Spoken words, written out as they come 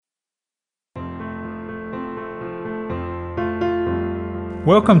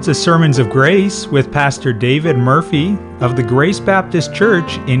Welcome to Sermons of Grace with Pastor David Murphy of the Grace Baptist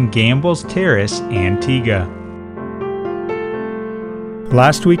Church in Gambles Terrace, Antigua.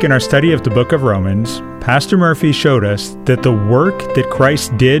 Last week in our study of the book of Romans, Pastor Murphy showed us that the work that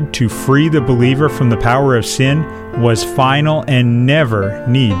Christ did to free the believer from the power of sin was final and never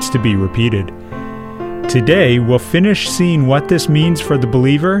needs to be repeated. Today, we'll finish seeing what this means for the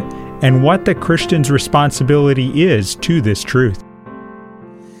believer and what the Christian's responsibility is to this truth.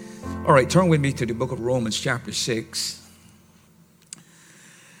 All right, turn with me to the book of Romans chapter 6.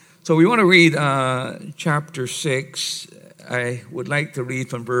 So we want to read chapter 6. I would like to read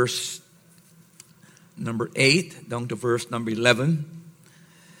from verse number 8 down to verse number 11.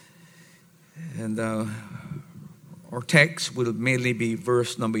 And our text will mainly be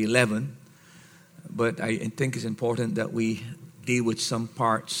verse number 11. But I think it's important that we deal with some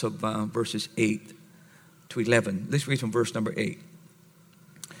parts of verses 8 to 11. Let's read from verse number 8.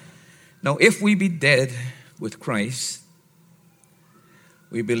 Now, if we be dead with Christ,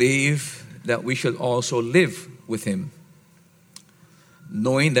 we believe that we shall also live with him,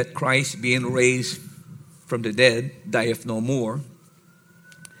 knowing that Christ, being raised from the dead, dieth no more.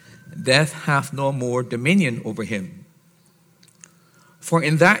 Death hath no more dominion over him. For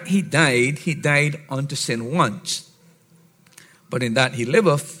in that he died unto sin once. But in that he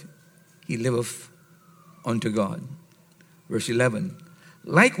liveth unto God. Verse 11.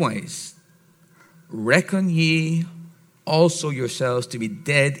 Likewise, reckon ye also yourselves to be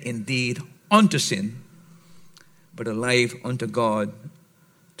dead indeed unto sin, but alive unto God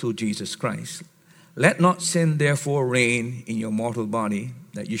through Jesus Christ. Let not sin therefore reign in your mortal body,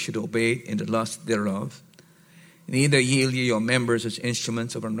 that you should obey in the lust thereof. Neither yield ye your members as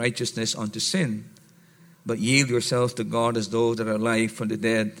instruments of unrighteousness unto sin, but yield yourselves to God as those that are alive from the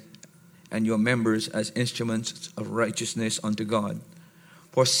dead, and your members as instruments of righteousness unto God.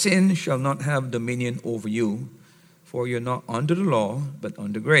 For sin shall not have dominion over you, for you're not under the law, but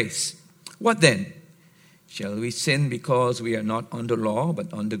under grace. What then? Shall we sin because we are not under law,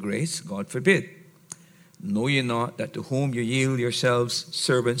 but under grace? God forbid. Know ye not that to whom you yield yourselves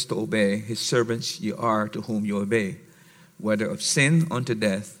servants to obey, his servants ye are to whom you obey, whether of sin unto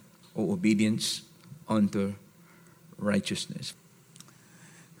death, or obedience unto righteousness.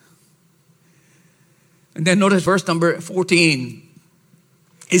 And then notice verse number 14.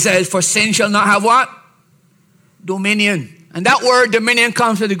 He says, for sin shall not have what? Dominion. And that word dominion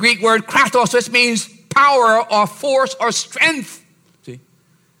comes from the Greek word kratos, which means power or force or strength. See?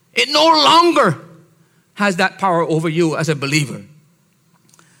 It no longer has that power over you as a believer.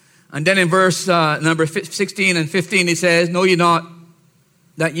 And then in verse number 16 and 15, he says, know ye not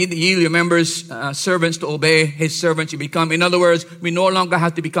that ye yield your members servants to obey his servants you become. In other words, we no longer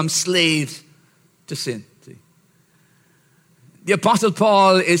have to become slaves to sin. The Apostle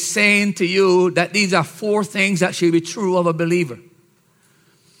Paul is saying to you that these are four things that should be true of a believer.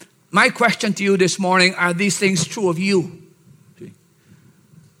 My question to you this morning, are these things true of you?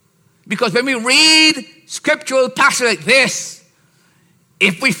 Because when we read scriptural passages like this,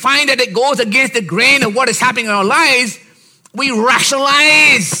 if we find that it goes against the grain of what is happening in our lives, we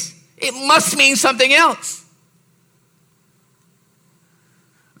rationalize. It must mean something else.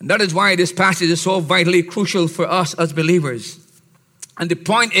 And that is why this passage is so vitally crucial for us as believers. And the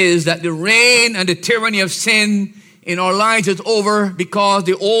point is that the reign and the tyranny of sin in our lives is over because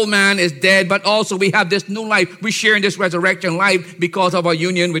the old man is dead, but also we have this new life. We share in this resurrection life because of our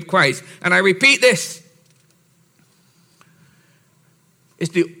union with Christ. And I repeat this.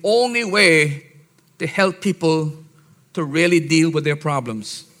 It's the only way to help people to really deal with their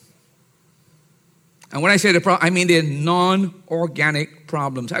problems. And when I say the problem, I mean the non-organic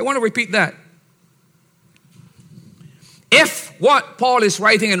problems. I want to repeat that. If what Paul is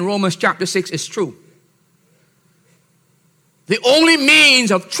writing in Romans chapter 6 is true, the only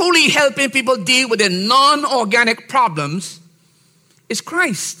means of truly helping people deal with their non-organic problems is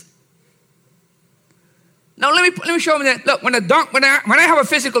Christ. Now let me show you that. Look, when I have a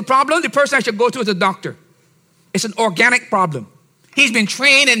physical problem, the person I should go to is a doctor. It's an organic problem. He's been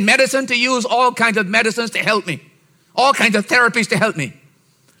trained in medicine to use all kinds of medicines to help me, all kinds of therapies to help me.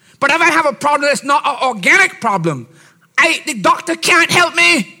 But if I have a problem that's not an organic problem, the doctor can't help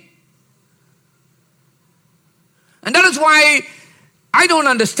me. And that is why I don't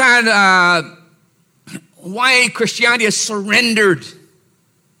understand why Christianity is surrendered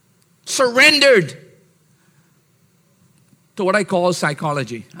to what I call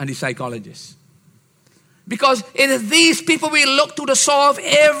psychology and the psychologists. Because it is these people we look to solve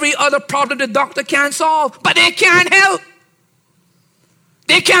every other problem the doctor can't solve, but they can't help.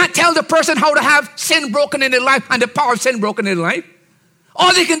 They can't tell the person how to have sin broken in their life and the power of sin broken in their life.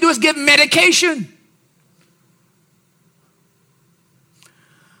 All they can do is give medication.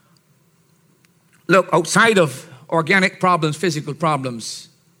 Look, outside of organic problems, physical problems,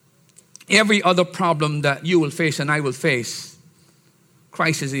 every other problem that you will face and I will face,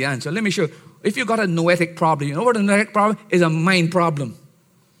 Christ is the answer. Let me show you. If you've got a noetic problem, you know what a noetic problem is? A mind problem.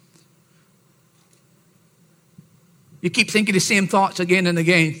 You keep thinking the same thoughts again and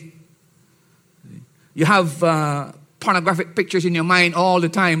again. You have pornographic pictures in your mind all the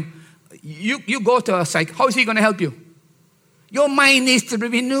time. You go to a psych. How is he going to help you? Your mind needs to be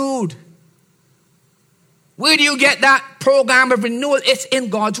renewed. Where do you get that program of renewal? It's in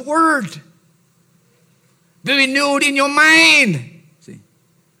God's Word. Be renewed in your mind. See?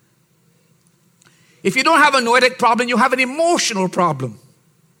 If you don't have a noetic problem, you have an emotional problem.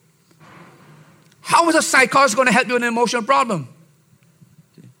 How is a psychologist going to help you with an emotional problem?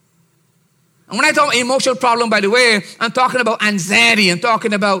 See? And when I talk about emotional problem, by the way, I'm talking about anxiety. I'm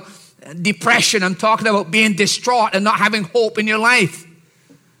talking about depression. I'm talking about being distraught and not having hope in your life.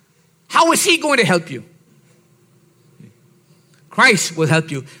 How is he going to help you? Christ will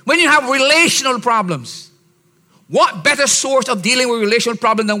help you. When you have relational problems, what better source of dealing with relational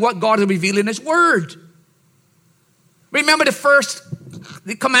problems than what God has revealed in His Word? Remember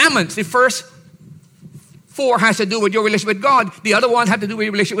the commandments, the first 4 has to do with your relationship with God. The other one had to do with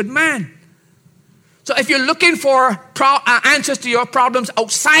your relationship with man. So if you're looking for answers to your problems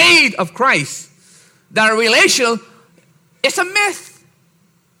outside of Christ that are relational, it's a myth.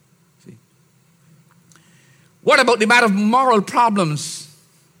 What about the matter of moral problems?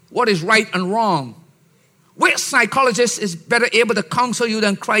 What is right and wrong? Which psychologist is better able to counsel you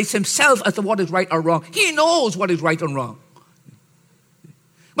than Christ Himself as to what is right or wrong? He knows what is right and wrong.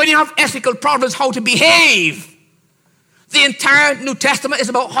 When you have ethical problems, how to behave. The entire New Testament is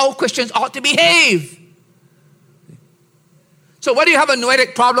about how Christians ought to behave. So whether you have a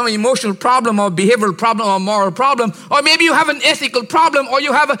noetic problem, an emotional problem, or a behavioral problem, or a moral problem, or maybe you have an ethical problem, or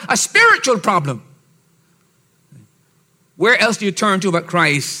you have a spiritual problem, where else do you turn to but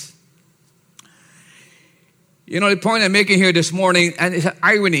Christ? You know, the point I'm making here this morning, and it's an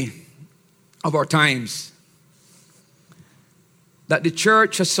irony of our times, that the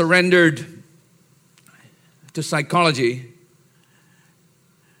church has surrendered to psychology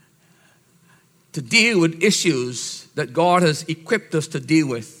to deal with issues that God has equipped us to deal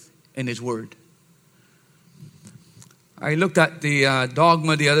with in His Word. I looked at the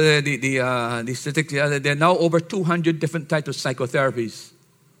dogma the other day, the statistics the other day. There are now over 200 different types of psychotherapies.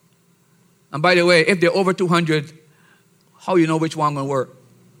 And by the way, if there are over 200, how you know which one will work?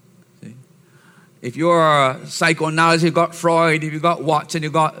 See? If you're a psychoanalyst, you've got Freud, if you've got Watson,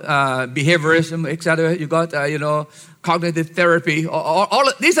 you've got behaviorism, etc., you've got, cognitive therapy.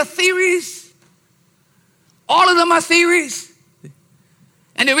 These are theories. All of them are theories.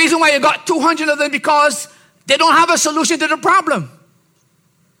 And the reason why you got 200 of them is because they don't have a solution to the problem.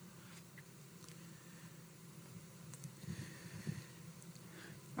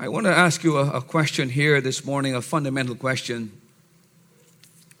 I want to ask you a question here this morning, a fundamental question.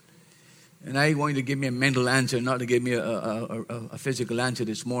 And I want you to give me a mental answer, not to give me a physical answer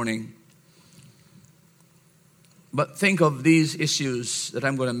this morning. But think of these issues that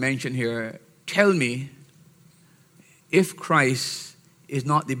I'm going to mention here. Tell me if Christ is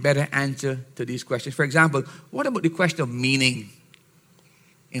not the better answer to these questions. For example, what about the question of meaning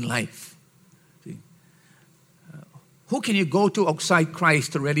in life? See? Who can you go to outside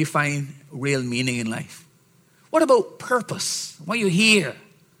Christ to really find real meaning in life? What about purpose? Why are you here?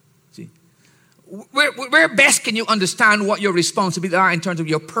 See? Where best can you understand what your responsibilities are in terms of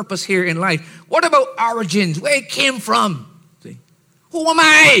your purpose here in life? What about origins? Where it came from? See? Who am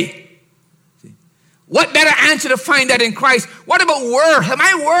I? What better answer to find that in Christ? What about worth? Am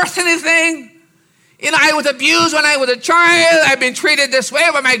I worth anything? I was abused when I was a child. I've been treated this way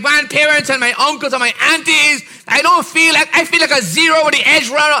by my grandparents and my uncles and my aunties. I feel like a zero with the edge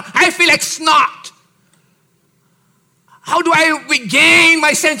runner. I feel like snot. How do I regain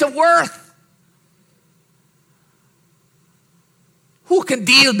my sense of worth? Who can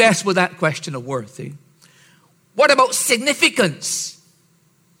deal best with that question of worth? See? What about significance?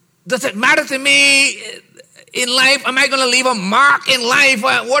 Does it matter to me in life? Am I going to leave a mark in life?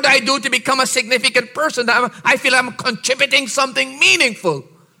 What do I do to become a significant person? I feel I'm contributing something meaningful.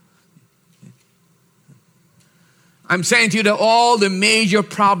 I'm saying to you that all the major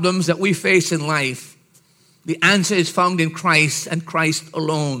problems that we face in life, the answer is found in Christ and Christ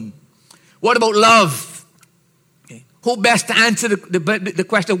alone. What about love? Who best to answer the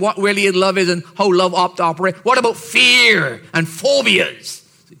question of what really love is and how love ought to operate? What about fear and phobias?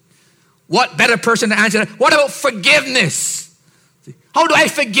 What better person to answer that? What about forgiveness? How do I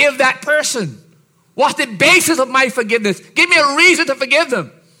forgive that person? What's the basis of my forgiveness? Give me a reason to forgive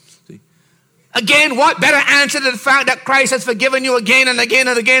them. See? Again, what better answer than the fact that Christ has forgiven you again and again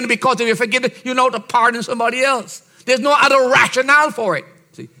and again, because of your forgiveness, you know to pardon somebody else. There's no other rationale for it.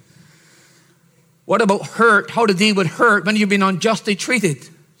 See? What about hurt? How to deal with hurt when you've been unjustly treated?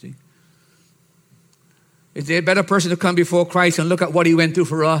 See? Is there a better person to come before Christ and look at what he went through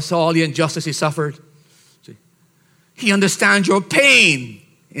for us, all the injustice he suffered? See? He understands your pain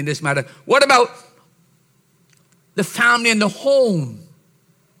in this matter. What about the family and the home?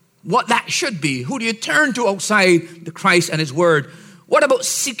 What that should be. Who do you turn to outside the Christ and his word? What about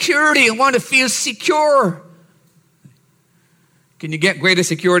security and want to feel secure? Can you get greater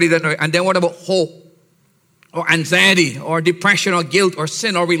security than? And then what about hope or anxiety or depression or guilt or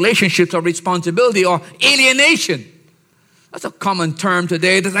sin or relationships or responsibility or alienation? That's a common term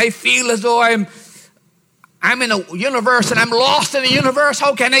today, that I feel as though I'm in a universe and I'm lost in the universe.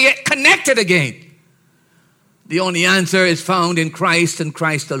 How can I get connected again? The only answer is found in Christ and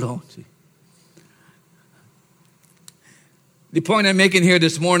Christ alone. See? The point I'm making here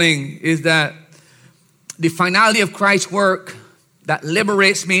this morning is that the finality of Christ's work that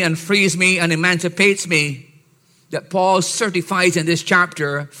liberates me and frees me and emancipates me, that Paul certifies in this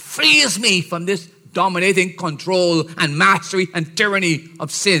chapter, frees me from this dominating control and mastery and tyranny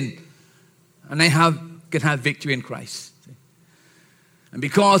of sin. And I can have victory in Christ. And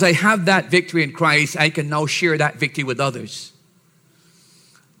because I have that victory in Christ, I can now share that victory with others.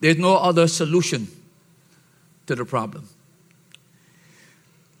 There's no other solution to the problem.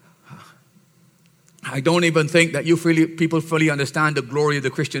 I don't even think that people fully understand the glory of the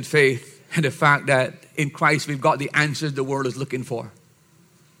Christian faith and the fact that in Christ we've got the answers the world is looking for.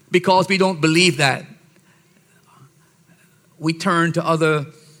 Because we don't believe that, we turn to other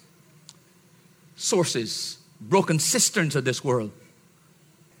sources, broken cisterns of this world.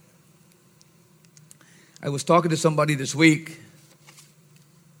 I was talking to somebody this week,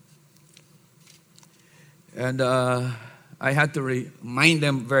 and I had to remind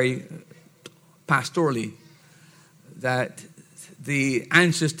them very pastorally that the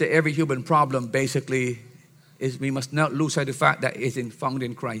answers to every human problem basically is we must not lose sight of the fact that it is found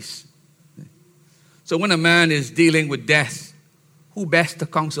in Christ. So when a man is dealing with death, who best to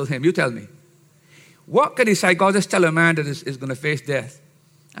counsel him? You tell me. What can a psychologist tell a man that is going to face death?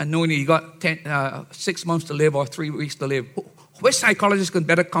 And knowing he got 6 months to live or 3 weeks to live. Which psychologist can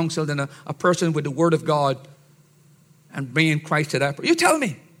better counsel than a person with the word of God and bringing Christ to that person? You tell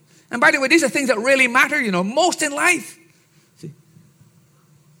me. And by the way, these are things that really matter, most in life. See?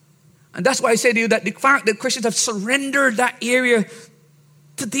 And that's why I say to you that the fact that Christians have surrendered that area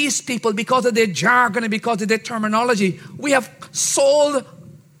to these people because of their jargon and because of their terminology. We have sold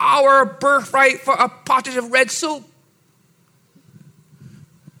our birthright for a pottage of red soup.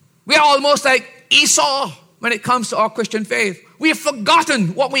 We are almost like Esau when it comes to our Christian faith. We have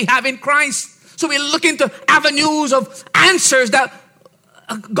forgotten what we have in Christ. So we look into avenues of answers that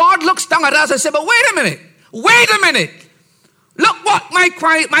God looks down at us and says, but wait a minute. Look what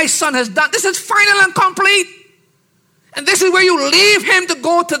my son has done. This is final and complete. And this is where you leave him to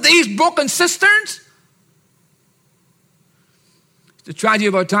go to these broken cisterns. It's the tragedy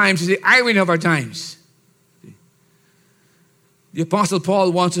of our times. It's the irony of our times. The Apostle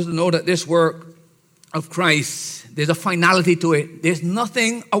Paul wants us to know that this work of Christ, there's a finality to it. There's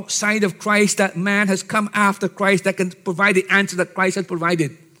nothing outside of Christ that man has come after Christ that can provide the answer that Christ has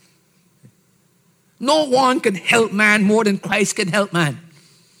provided. No one can help man more than Christ can help man.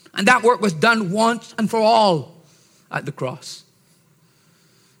 And that work was done once and for all at the cross.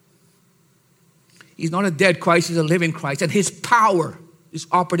 He's not a dead Christ, he's a living Christ. And his power is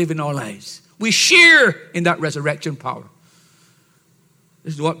operative in our lives. We share in that resurrection power.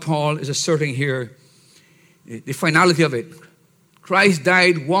 This is what Paul is asserting here. The finality of it. Christ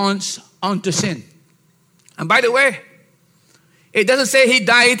died once unto sin. And by the way, it doesn't say he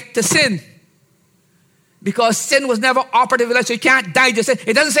died to sin. Because sin was never operative, so you can't die to sin.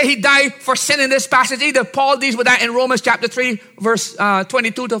 It doesn't say he died for sin in this passage either. Paul deals with that in Romans chapter 3, verse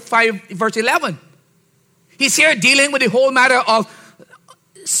 22 to 5, verse 11. He's here dealing with the whole matter of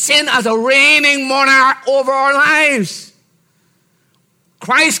sin as a reigning monarch over our lives.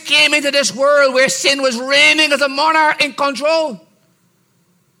 Christ came into this world where sin was reigning as a monarch in control.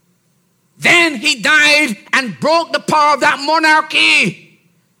 Then he died and broke the power of that monarchy.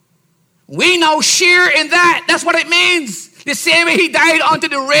 We now share in that. That's what it means. The same way he died unto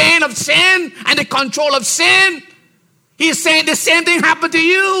the reign of sin and the control of sin. He's saying the same thing happened to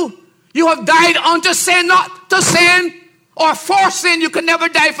you. You have died unto sin, not to sin. Or for sin. You can never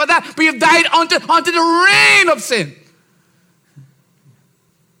die for that. But you've died unto the reign of sin.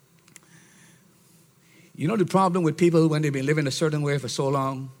 You know the problem with people when they've been living a certain way for so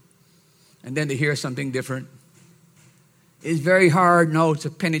long, and then they hear something different? It's very hard now to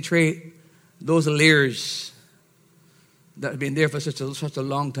penetrate those layers that have been there for such a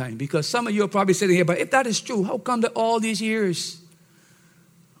long time. Because some of you are probably sitting here, but if that is true, how come that all these years,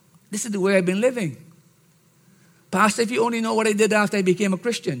 this is the way I've been living? Pastor, if you only know what I did after I became a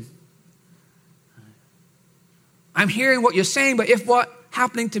Christian. I'm hearing what you're saying, but if what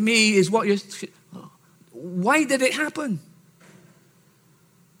happening to me is what you're... Why did it happen?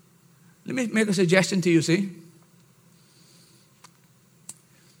 Let me make a suggestion to you, see?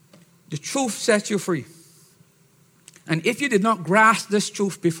 The truth sets you free. And if you did not grasp this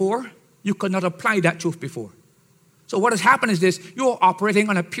truth before, you could not apply that truth before. So what has happened is this: you're operating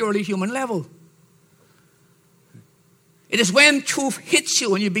on a purely human level. It is when truth hits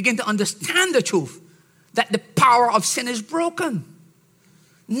you and you begin to understand the truth that the power of sin is broken.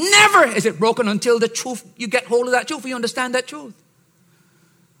 Never is it broken until the truth, you get hold of that truth and you understand that truth.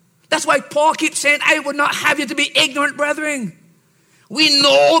 That's why Paul keeps saying, I would not have you to be ignorant, brethren. We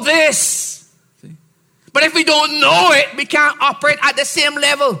know this. See? But if we don't know it, we can't operate at the same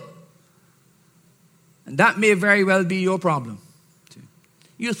level. And that may very well be your problem. See?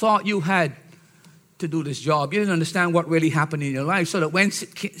 You thought you had to do this job. You didn't understand what really happened in your life. So that when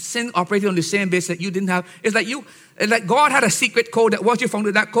sin operated on the same basis that you didn't have, it's like God had a secret code that once you found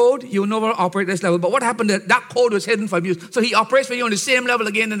that code, you will never operate this level. But what happened that code was hidden from you. So he operates for you on the same level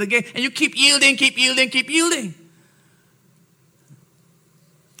again and again. And you keep yielding, keep yielding, keep yielding.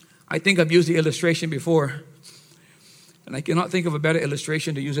 I think I've used the illustration before. And I cannot think of a better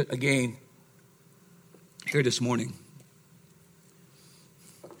illustration to use it again here this morning.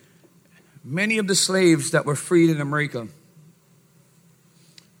 Many of the slaves that were freed in America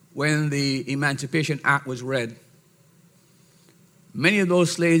when the Emancipation Act was read, many of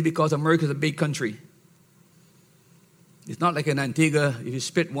those slaves, because America is a big country, it's not like in Antigua, if you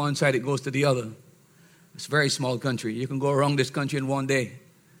spit one side, it goes to the other. It's a very small country. You can go around this country in one day.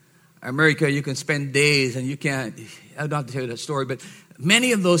 America, you can spend days and you can't, I don't have to tell you that story, but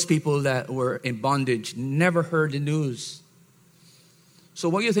many of those people that were in bondage never heard the news. So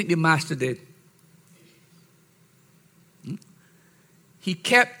what do you think the master did? He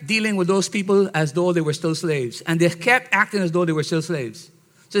kept dealing with those people as though they were still slaves. And they kept acting as though they were still slaves.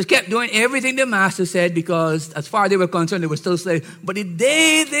 So he kept doing everything the master said because as far as they were concerned, they were still slaves. But the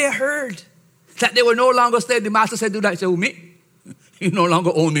day they heard that they were no longer slaves, the master said, do that. He said, me? You no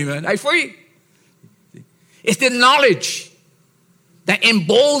longer own me, man. I'm free. It's the knowledge that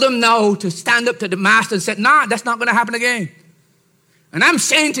emboldened them now to stand up to the master and said, nah, that's not going to happen again. And I'm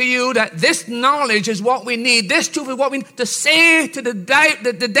saying to you that this knowledge is what we need. This truth is what we need to say to the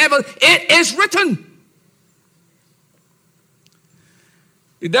devil, it is written.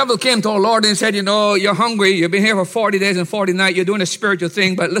 The devil came to our Lord and said, you know, you're hungry. You've been here for 40 days and 40 nights. You're doing a spiritual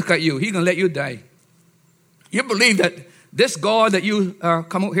thing, but look at you. He's going to let you die. You believe that this God that you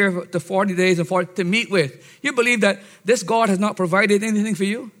come out here to 40 days and 40 to meet with, you believe that this God has not provided anything for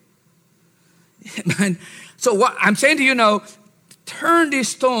you? Man, so what I'm saying to you now, turn these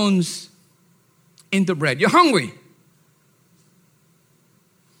stones into bread. You're hungry.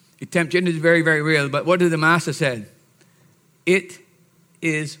 The temptation is very, very real. But what did the master say? It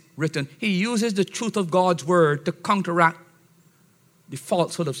is written. He uses the truth of God's word to counteract the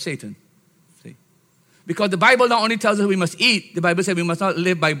falsehood of Satan. See? Because the Bible not only tells us we must eat, the Bible says we must not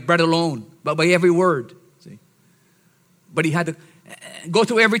live by bread alone, but by every word. See? But he had to go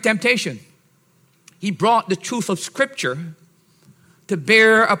through every temptation. He brought the truth of Scripture to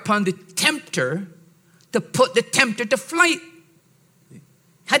bear upon the tempter, to put the tempter to flight.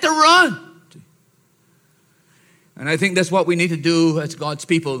 Had to run. And I think that's what we need to do as God's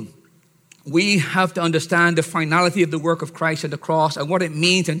people. We have to understand the finality of the work of Christ at the cross and what it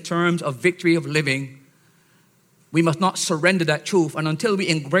means in terms of victory of living. We must not surrender that truth. And until we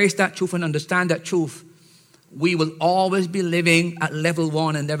embrace that truth and understand that truth, we will always be living at level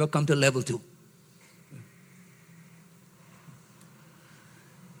 1 and never come to level 2.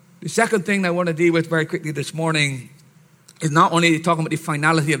 The second thing I want to deal with very quickly this morning is not only talking about the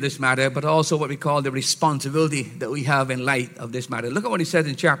finality of this matter, but also what we call the responsibility that we have in light of this matter. Look at what he says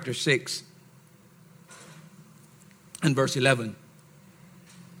in chapter 6 and verse 11.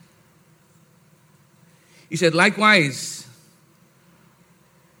 He said, likewise,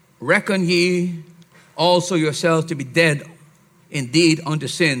 reckon ye also yourselves to be dead indeed unto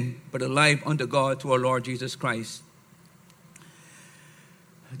sin, but alive unto God through our Lord Jesus Christ.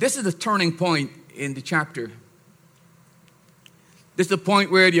 This is the turning point in the chapter. This is the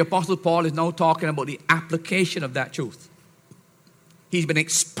point where the Apostle Paul is now talking about the application of that truth. He's been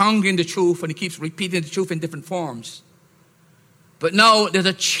expounding the truth, and he keeps repeating the truth in different forms. But now there's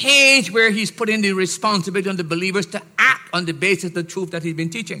a change where he's putting the responsibility on the believers to act on the basis of the truth that he's been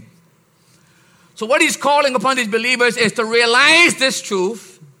teaching. So what he's calling upon these believers is to realize this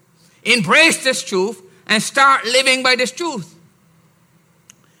truth, embrace this truth, and start living by this truth.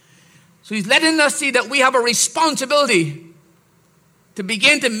 So he's letting us see that we have a responsibility to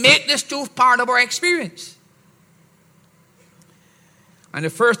begin to make this truth part of our experience. And the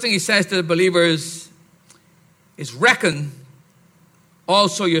first thing he says to the believers is, reckon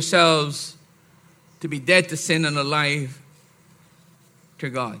also yourselves to be dead to sin and alive to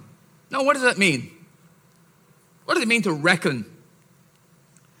God. Now, what does that mean? What does it mean to reckon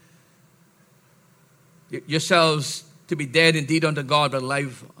yourselves to be dead indeed unto God, but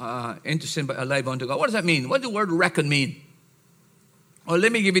alive into sin, but alive unto God? What does that mean? What does the word reckon mean? Well,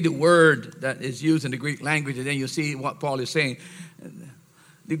 let me give you the word that is used in the Greek language, and then you'll see what Paul is saying.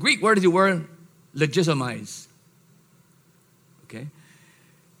 The Greek word is the word legitimize. Okay?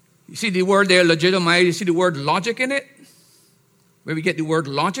 You see the word there, legitimize. You see the word logic in it? Where we get the word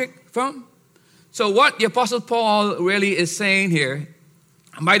logic from? So what the Apostle Paul really is saying here,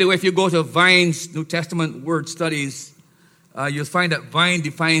 and by the way, if you go to Vine's New Testament word studies, you'll find that Vine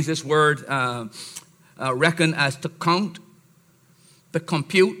defines this word, reckon, as to count, to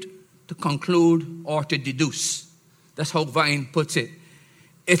compute, to conclude, or to deduce. That's how Vine puts it.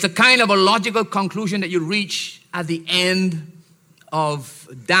 It's a kind of a logical conclusion that you reach at the end of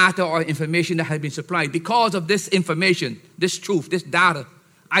data or information that has been supplied. Because of this information, this truth, this data,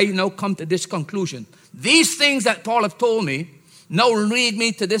 I now come to this conclusion. These things that Paul has told me now lead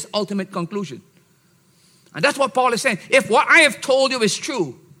me to this ultimate conclusion. And that's what Paul is saying. If what I have told you is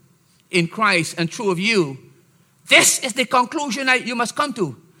true in Christ and true of you, this is the conclusion that you must come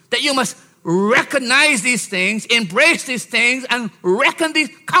to. That you must recognize these things, embrace these things, and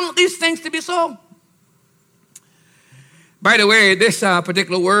count these things to be so. By the way, this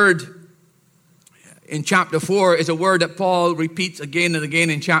particular word in chapter 4 is a word that Paul repeats again and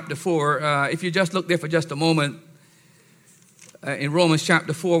again in chapter 4. If you just look there for just a moment, in Romans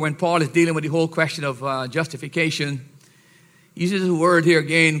chapter 4, when Paul is dealing with the whole question of justification, he uses the word here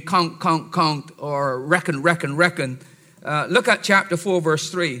again, count, or reckon. Look at chapter 4, verse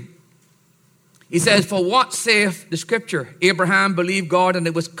 3. He says, for what saith the scripture? Abraham believed God, and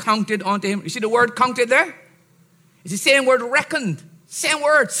it was counted unto him. You see the word counted there? It's the same word, reckoned. Same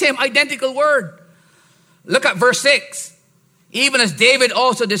word, same identical word. Look at verse 6. Even as David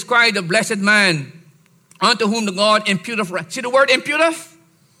also described the blessed man, unto whom the God imputeth. See the word imputeth?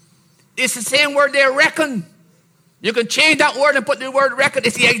 It's the same word there, reckon. You can change that word and put the word reckon.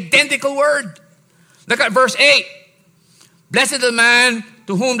 It's the identical word. Look at verse 8. Blessed is the man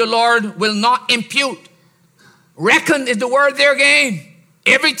to whom the Lord will not impute. Reckon is the word there again.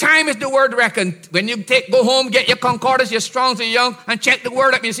 Every time it's the word reckon. When you go home, get your concordance, your Strongs and Young, and check the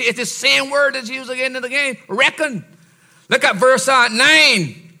word up. You see, it's the same word that's used again and again. Reckon. Look at verse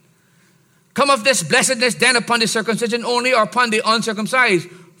 9. Come of this blessedness then upon the circumcision only, or upon the uncircumcised?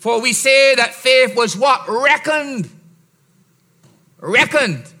 For we say that faith was what? Reckoned.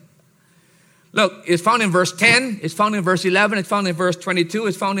 Reckoned. Look, it's found in verse 10, it's found in verse 11, it's found in verse 22,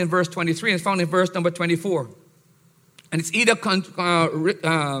 it's found in verse 23, and it's found in verse number 24. And it's either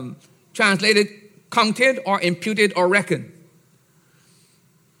translated counted or imputed or reckoned.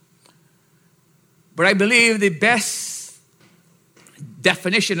 But I believe the best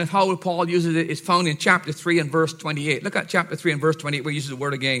definition of how Paul uses it is found in chapter 3 and verse 28. Look at chapter 3 and verse 28 where he uses the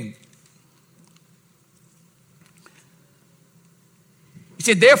word again. He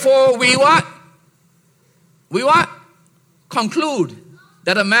said, therefore we what? We what? Conclude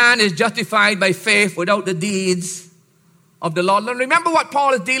that a man is justified by faith without the deeds of the law. Now remember what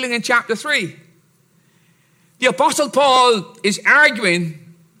Paul is dealing in chapter 3. The Apostle Paul is arguing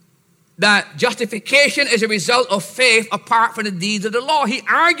that justification is a result of faith apart from the deeds of the law. He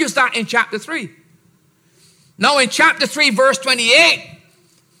argues that in chapter 3. Now in chapter 3, verse 28,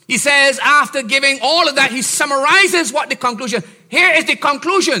 he says, after giving all of that, he summarizes what the conclusion. Here is the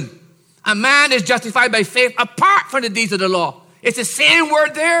conclusion. A man is justified by faith apart from the deeds of the law. It's the same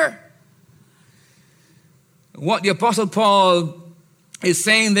word there. What the Apostle Paul is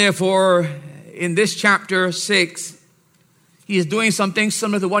saying, therefore, in this chapter 6, he is doing something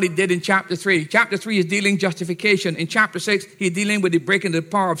similar to what he did in chapter 3. Chapter 3 is dealing justification. In chapter 6, he's dealing with the breaking of the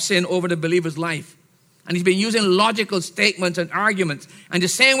power of sin over the believer's life. And he's been using logical statements and arguments. And the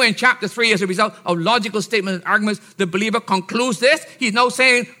same way in chapter 3, as a result of logical statements and arguments, the believer concludes this. He's now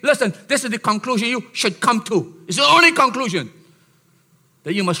saying, listen, this is the conclusion you should come to. It's the only conclusion.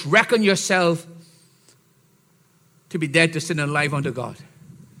 That you must reckon yourself to be dead to sin and alive unto God.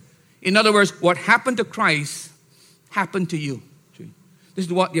 In other words, what happened to Christ happened to you. This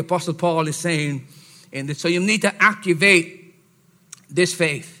is what the Apostle Paul is saying. So you need to activate this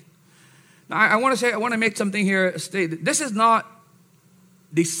faith. Now, I want to make something here. This is not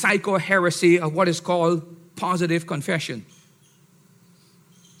the psycho-heresy of what is called positive confession.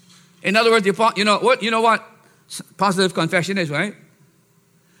 In other words, you know what positive confession is, right?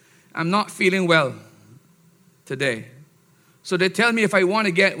 I'm not feeling well today. So they tell me if I want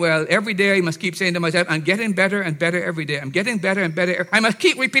to get well, every day I must keep saying to myself, I'm getting better and better every day. I'm getting better and better. I must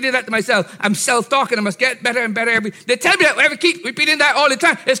keep repeating that to myself. I'm self-talking. I must get better and better every day. They tell me that I keep repeating that all the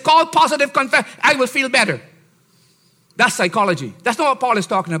time. It's called positive confession. I will feel better. That's psychology. That's not what Paul is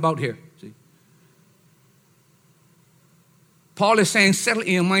talking about here. See? Paul is saying, settle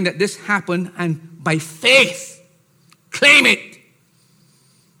in your mind that this happened, and by faith, claim it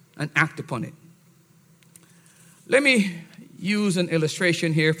and act upon it. Let me use an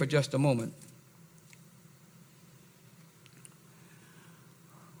illustration here for just a moment.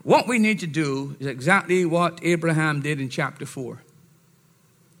 What we need to do is exactly what Abraham did in chapter 4.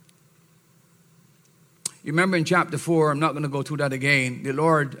 You remember in chapter 4, I'm not going to go through that again. The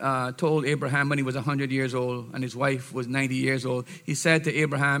Lord told Abraham when he was 100 years old and his wife was 90 years old, he said to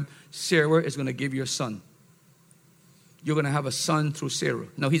Abraham, Sarah is going to give you a son. You're going to have a son through Sarah.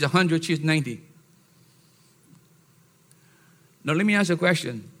 Now, he's 100, she's 90. Now, let me ask you a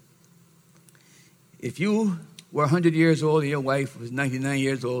question. If you were 100 years old and your wife was 99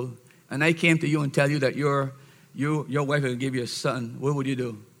 years old, and I came to you and tell you that your wife will give you a son, what would you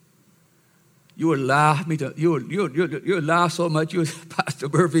do? You would laugh you would laugh so much. You would, Pastor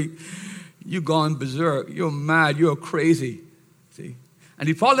Murphy, you've gone berserk. You're mad. You're crazy. See? And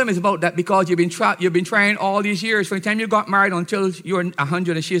the problem is about that because you've been trying all these years. From the time you got married until you're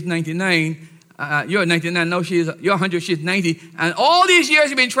 100 and she's 99. You're 99, now you're 100, she's 90. And all these years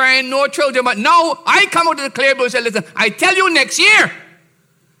you've been trying, no children. But now I come out to the clear blue and say, listen, I tell you next year,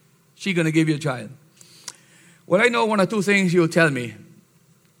 she's going to give you a child. Well, I know one or two things you'll tell me.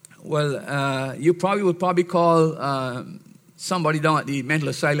 Well, you would probably call somebody down at the mental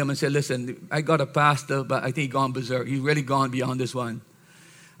asylum and say, listen, I got a pastor, but I think he's gone berserk. He's really gone beyond this one.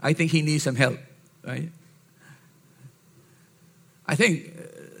 I think he needs some help, right? I think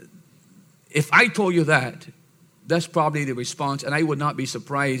if I told you that, that's probably the response, and I would not be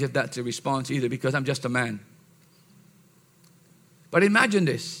surprised if that's the response either, because I'm just a man. But imagine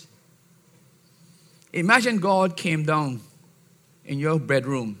this. Imagine God came down in your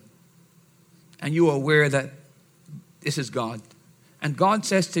bedroom, and you are aware that this is God. And God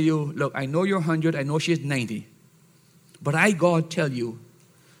says to you, look, I know you're 100, I know she's 90, but I, God, tell you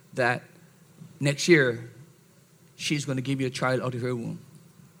that next year, she's going to give you a child out of her womb.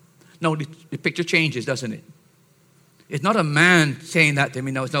 Now, the picture changes, doesn't it? It's not a man saying that to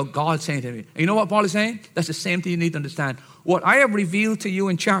me. No, it's not God saying to me. And you know what Paul is saying? That's the same thing you need to understand. What I have revealed to you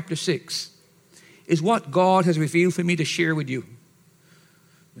in chapter 6 is what God has revealed for me to share with you.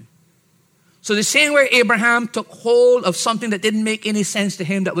 So the same way Abraham took hold of something that didn't make any sense to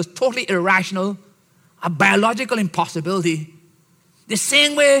him, that was totally irrational, a biological impossibility, the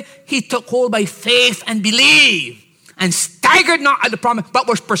same way he took hold by faith and believed, and staggered not at the promise, but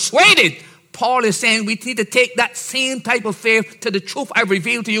was persuaded. Paul is saying we need to take that same type of faith to the truth I've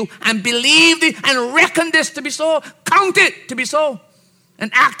revealed to you and believe it and reckon this to be so, count it to be so, and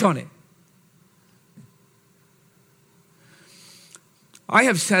act on it. I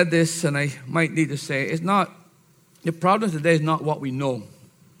have said this, and I might need to say, it's not, the problem today is not what we know.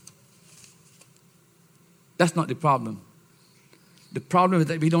 That's not the problem. The problem is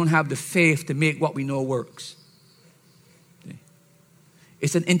that we don't have the faith to make what we know works.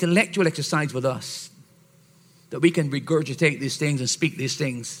 It's an intellectual exercise with us that we can regurgitate these things and speak these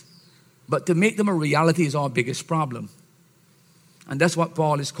things. But to make them a reality is our biggest problem. And that's what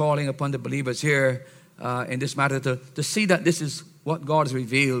Paul is calling upon the believers here in this matter, to see that this is what God has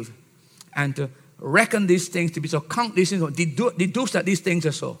revealed and to reckon these things to be so, count these things, deduce that these things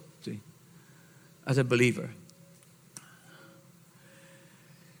are so, see, as a believer.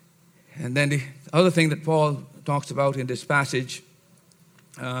 And then the other thing that Paul talks about in this passage,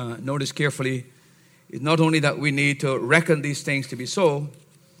 notice carefully, is not only that we need to reckon these things to be so,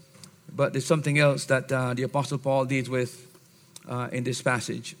 but there's something else that the Apostle Paul deals with in this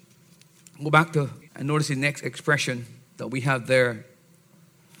passage. Go back to and notice the next expression that we have there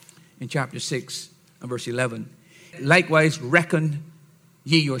in chapter 6 and verse 11. Likewise, reckon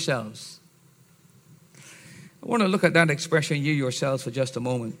ye yourselves. I want to look at that expression, ye yourselves, for just a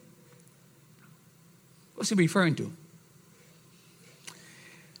moment. What's he referring to?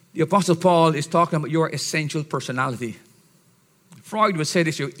 The Apostle Paul is talking about your essential personality. Freud would say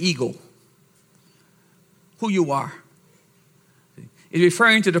this, your ego. Who you are. He's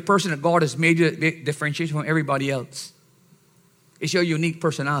referring to the person that God has made you that differentiation from everybody else. It's your unique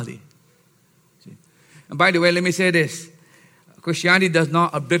personality. And by the way, let me say this. Christianity does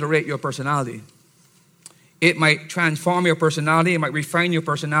not obliterate your personality. It might transform your personality, it might refine your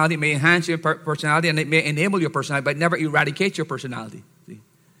personality, it may enhance your personality, and it may enable your personality, but never eradicate your personality. See?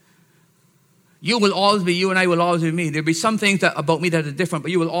 You will always be you, and I will always be me. There'll be some things about me that are different,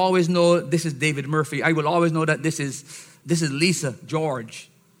 but you will always know this is David Murphy. I will always know that this is Lisa George.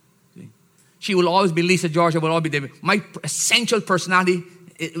 See? She will always be Lisa George. I will always be David. My essential personality,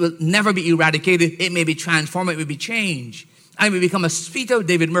 it will never be eradicated. It may be transformed. It may be changed. I may become a sweeter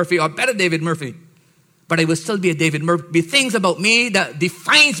David Murphy or better David Murphy, but I will still be a David Murphy. Be things about me that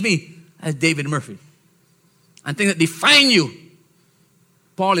defines me as David Murphy, and things that define you.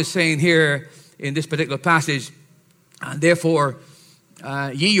 Paul is saying here in this particular passage, and therefore,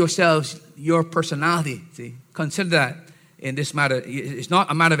 ye yourselves, your personality. See, consider that in this matter. It's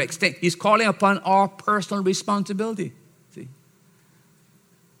not a matter of extent. He's calling upon our personal responsibility. See,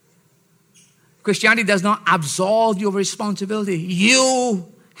 Christianity does not absolve you of responsibility. You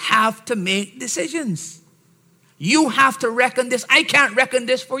have to make decisions. You have to reckon this. I can't reckon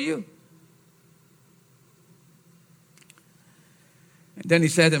this for you. And then he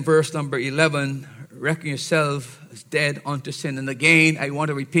said in verse number 11, reckon yourself as dead unto sin. And again, I want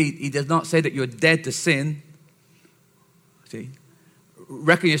to repeat, he does not say that you're dead to sin. See?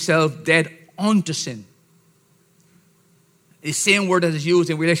 Reckon yourself dead unto sin. The same word that is used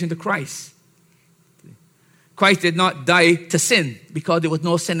in relation to Christ. Christ did not die to sin because there was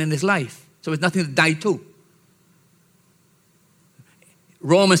no sin in his life. So there's nothing to die to.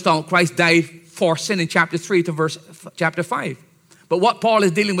 Romans thought Christ died for sin in chapter 3 to chapter 5. But what Paul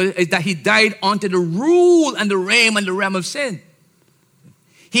is dealing with is that he died unto the rule and the reign and the realm of sin.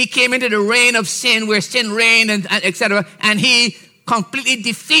 He came into the reign of sin where sin reigned and etc. And he completely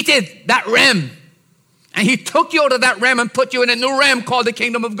defeated that realm. And he took you out of that realm and put you in a new realm called the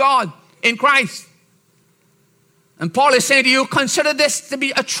kingdom of God in Christ. And Paul is saying to you, consider this to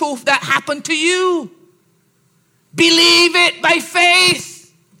be a truth that happened to you. Believe it by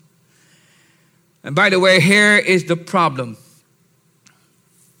faith. And by the way, here is the problem.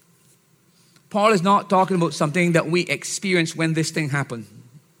 Paul is not talking about something that we experience when this thing happened.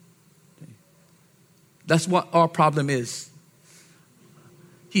 That's what our problem is.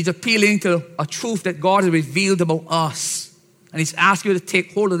 He's appealing to a truth that God has revealed about us. And he's asking you to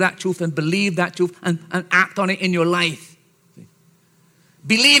take hold of that truth and believe that truth and act on it in your life.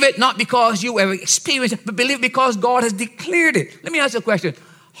 Believe it not because you have experienced it, but believe it because God has declared it. Let me ask you a question.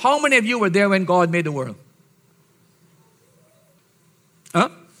 How many of you were there when God made the world? Huh?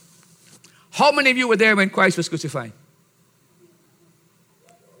 How many of you were there when Christ was crucified?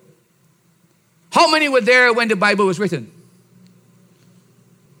 How many were there when the Bible was written?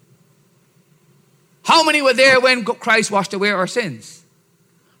 How many were there when Christ washed away our sins?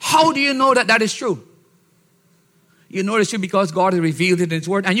 How do you know that that is true? You know it's true because God has revealed it in his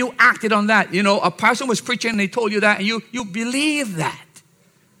word and you acted on that. You know, a person was preaching and they told you that and you believed that.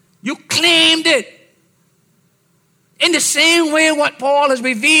 You claimed it. In the same way what Paul has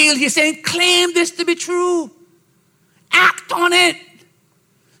revealed, he's saying, claim this to be true. Act on it.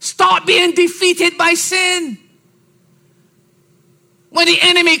 Stop being defeated by sin. When the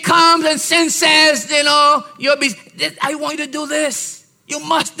enemy comes and sin says, you know, I want you to do this. You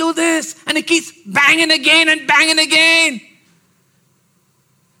must do this. And it keeps banging again and banging again.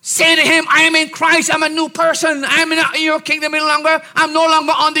 Say to him, I am in Christ. I'm a new person. I'm in your kingdom no longer. I'm no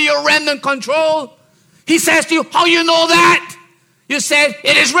longer under your remnant control. He says to you, how you know that? You said,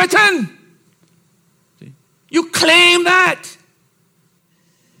 it is written. You claim that.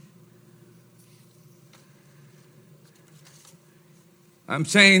 I'm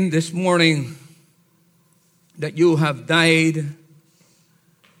saying this morning that you have died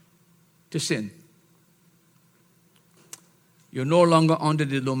to sin. You're no longer under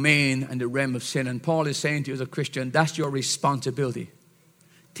the domain and the realm of sin. And Paul is saying to you as a Christian, that's your responsibility.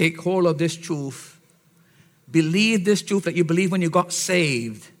 Take hold of this truth. Believe this truth that you believe when you got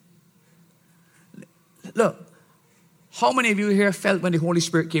saved. Look, how many of you here felt when the Holy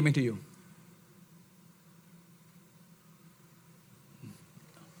Spirit came into you?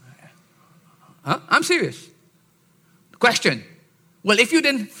 Huh? I'm serious. Question. Well, if you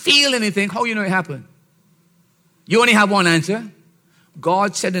didn't feel anything, how do you know it happened? You only have one answer.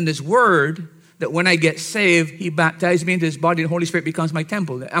 God said in his word that when I get saved, he baptized me into his body and the Holy Spirit becomes my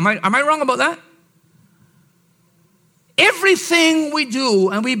temple. Am I wrong about that? Everything we do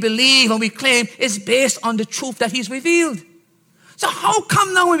and we believe and we claim is based on the truth that he's revealed. So how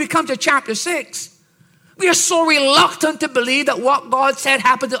come now when we come to chapter 6, we are so reluctant to believe that what God said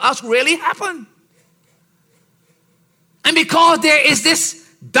happened to us really happened? And because there is this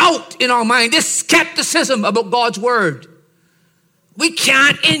doubt in our mind, this skepticism about God's word, we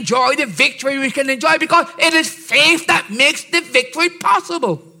can't enjoy the victory we can enjoy because it is faith that makes the victory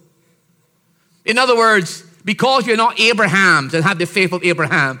possible. In other words, because we're not Abrahams and have the faith of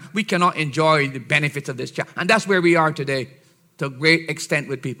Abraham, we cannot enjoy the benefits of this chapter. And that's where we are today, to a great extent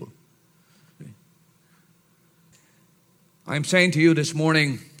with people. I'm saying to you this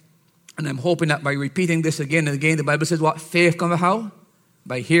morning, and I'm hoping that by repeating this again and again, the Bible says what? Faith comes how?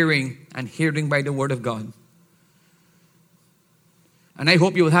 By hearing, and hearing by the word of God. And I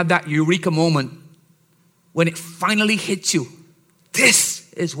hope you will have that eureka moment when it finally hits you.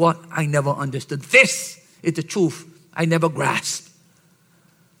 This is what I never understood. This is the truth I never grasped.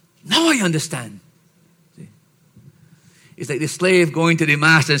 Now I understand. See? It's like the slave going to the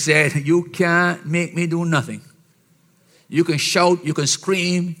master and said, you can't make me do nothing. You can shout, you can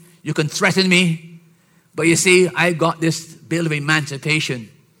scream, you can threaten me. But you see, I got this bill of emancipation.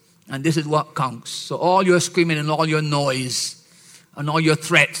 And this is what counts. So all your screaming and all your noise and all your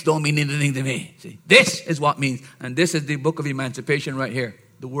threats don't mean anything to me. See, this is what means. And this is the book of emancipation right here.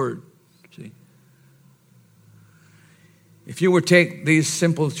 The word. See. If you were to take these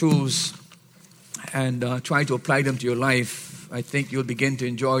simple truths and try to apply them to your life, I think you'll begin to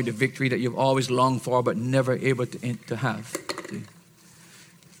enjoy the victory that you've always longed for but never able to have. See.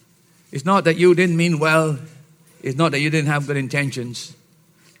 It's not that you didn't mean well. It's not that you didn't have good intentions.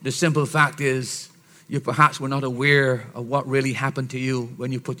 The simple fact is you perhaps were not aware of what really happened to you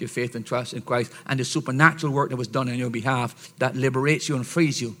when you put your faith and trust in Christ and the supernatural work that was done on your behalf that liberates you and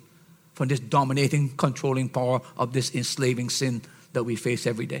frees you from this dominating, controlling power of this enslaving sin that we face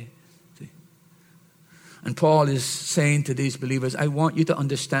every day. See? And Paul is saying to these believers, I want you to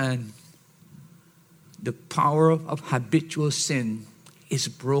understand the power of habitual sin is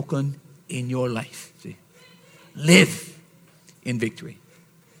broken in your life. See? Live in victory.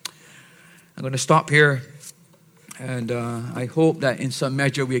 I'm going to stop here, and I hope that in some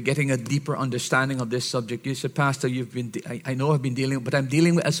measure we are getting a deeper understanding of this subject. You said, Pastor, I know I've been dealing, but I'm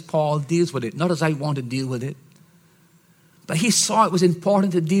dealing with as Paul deals with it, not as I want to deal with it. But he saw it was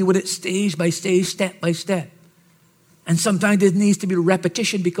important to deal with it stage by stage, step by step. And sometimes there needs to be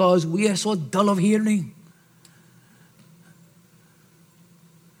repetition because we are so dull of hearing.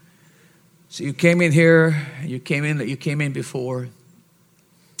 So you came in here, you came in before,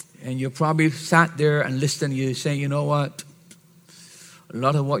 and you probably sat there and listened. You're saying, you know what? A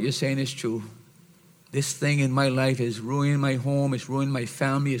lot of what you're saying is true. This thing in my life is ruining my home. It's ruining my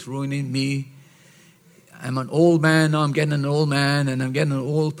family. It's ruining me. I'm an old man. Now I'm getting an old man. And I'm getting an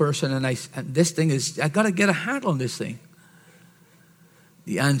old person. And this thing is, I got to get a handle on this thing.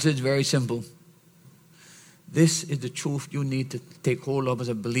 The answer is very simple. This is the truth you need to take hold of as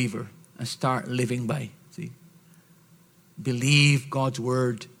a believer and start living by. See? Believe God's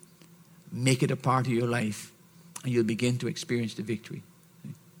word. Make it a part of your life, and you'll begin to experience the victory.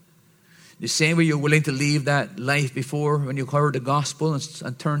 The same way you're willing to leave that life before when you heard the gospel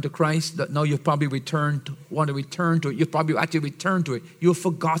and turn to Christ, that now you've probably want to return to it. You've probably actually returned to it. You've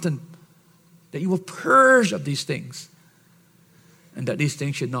forgotten that you were purged of these things and that these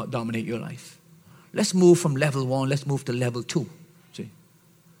things should not dominate your life. Let's move from level 1. Let's move to level 2. See?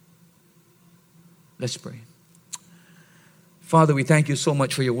 Let's pray. Father, we thank you so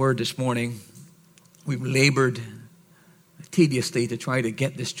much for your word this morning. We've labored tediously to try to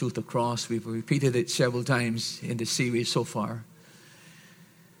get this truth across. We've repeated it several times in the series so far.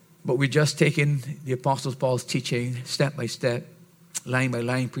 But we've just taken the Apostle Paul's teaching step by step, line by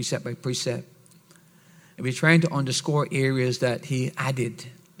line, precept by precept. And we're trying to underscore areas that he added,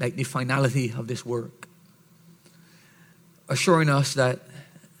 like the finality of this work. Assuring us that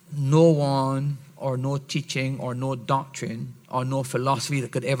no one or no teaching or no doctrine or no philosophy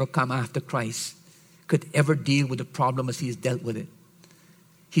that could ever come after Christ could ever deal with the problem as he's dealt with it.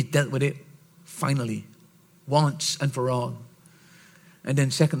 He's dealt with it finally, once and for all. And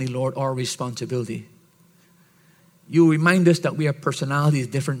then secondly, Lord, our responsibility. You remind us that we are personalities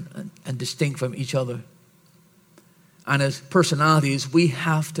different and distinct from each other. And as personalities, we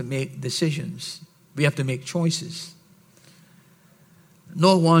have to make decisions. We have to make choices.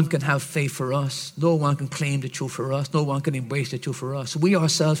 No one can have faith for us. No one can claim the truth for us. No one can embrace the truth for us. We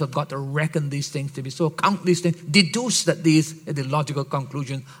ourselves have got to reckon these things to be so. Count these things. Deduce that these are the logical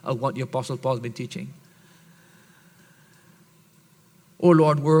conclusion of what the Apostle Paul has been teaching. Oh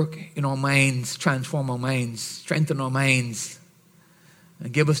Lord, work in our minds, transform our minds, strengthen our minds,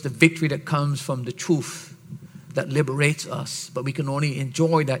 and give us the victory that comes from the truth that liberates us. But we can only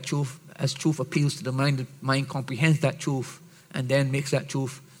enjoy that truth as truth appeals to the mind. The mind comprehends that truth and then makes that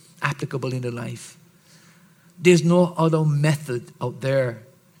truth applicable in the life. There's no other method out there.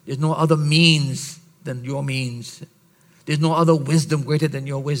 There's no other means than your means. There's no other wisdom greater than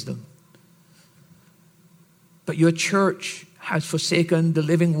your wisdom. But your church has forsaken the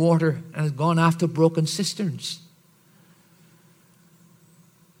living water and has gone after broken cisterns.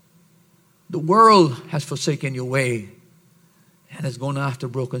 The world has forsaken your way and has gone after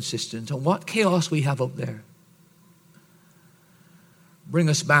broken cisterns. And what chaos we have up there. Bring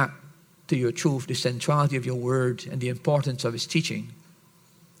us back to your truth, the centrality of your word, and the importance of its teaching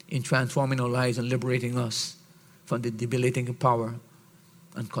in transforming our lives and liberating us from the debilitating power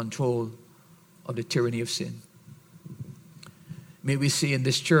and control of the tyranny of sin. May we see in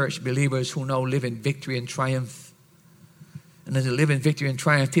this church believers who now live in victory and triumph. And as they live in victory and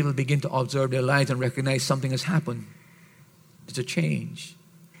triumph, people begin to observe their lives and recognize something has happened. There's a change.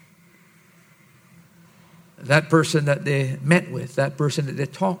 That person that they met with, that person that they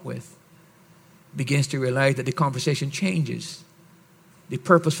talk with, begins to realize that the conversation changes. The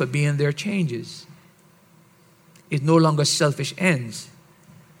purpose for being there changes. It's no longer selfish ends.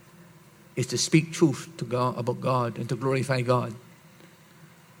 It's to speak truth to God, about God, and to glorify God.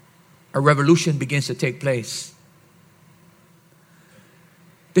 A revolution begins to take place.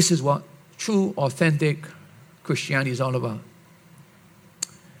 This is what true, authentic Christianity is all about.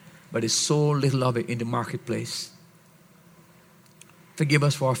 But there's so little of it in the marketplace. Forgive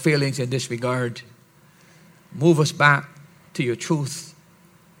us for our failings in this regard. Move us back to your truth.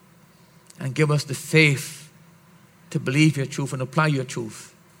 And give us the faith to believe your truth and apply your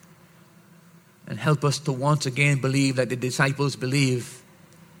truth. And help us to once again believe like the disciples believe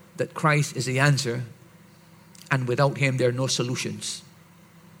that Christ is the answer, and without him there are no solutions.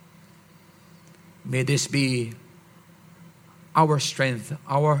 May this be our strength,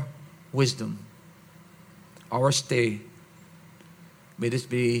 our wisdom, our stay. May this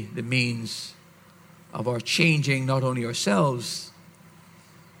be the means of our changing not only ourselves,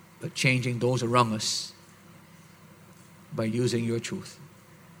 but changing those around us by using your truth.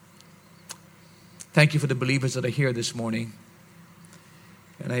 Thank you for the believers that are here this morning.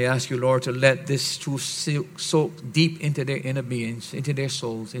 And I ask you, Lord, to let this truth soak deep into their inner beings, into their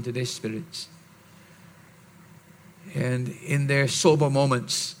souls, into their spirits. And in their sober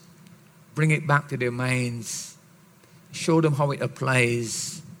moments, bring it back to their minds. Show them how it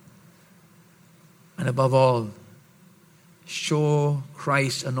applies. And above all, show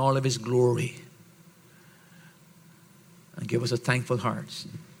Christ and all of his glory. And give us a thankful hearts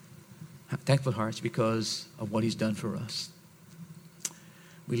because of what he's done for us.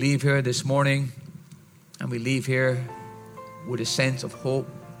 We leave here this morning, and we leave here with a sense of hope,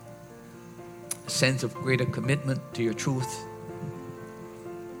 a sense of greater commitment to your truth,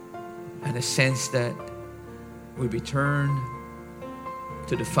 and a sense that we return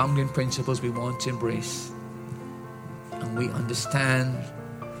to the founding principles we want to embrace. And we understand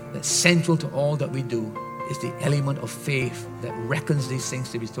that central to all that we do is the element of faith that reckons these things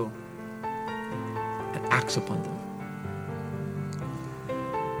to be so and acts upon them.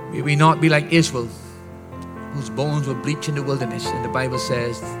 May we not be like Israel, whose bones were bleached in the wilderness. And the Bible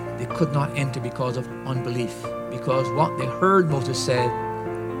says they could not enter because of unbelief. Because what they heard Moses said,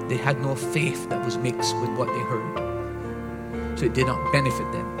 they had no faith that was mixed with what they heard. So it did not benefit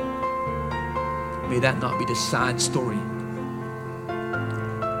them. May that not be the sad story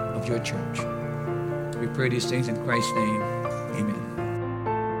of your church. We pray these things in Christ's name. Amen.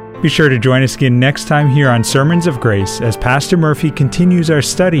 Be sure to join us again next time here on Sermons of Grace as Pastor Murphy continues our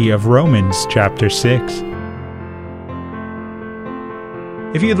study of Romans chapter 6.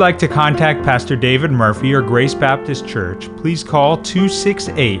 If you'd like to contact Pastor David Murphy or Grace Baptist Church, please call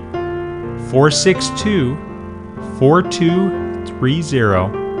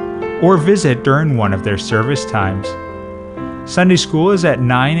 268-462-4230 or visit during one of their service times. Sunday school is at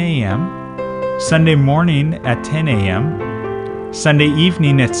 9 a.m., Sunday morning at 10 a.m., Sunday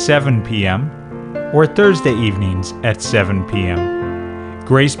evening at 7 p.m., or Thursday evenings at 7 p.m.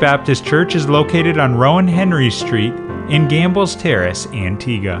 Grace Baptist Church is located on Rowan Henry Street in Gambles Terrace,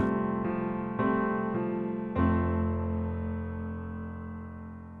 Antigua.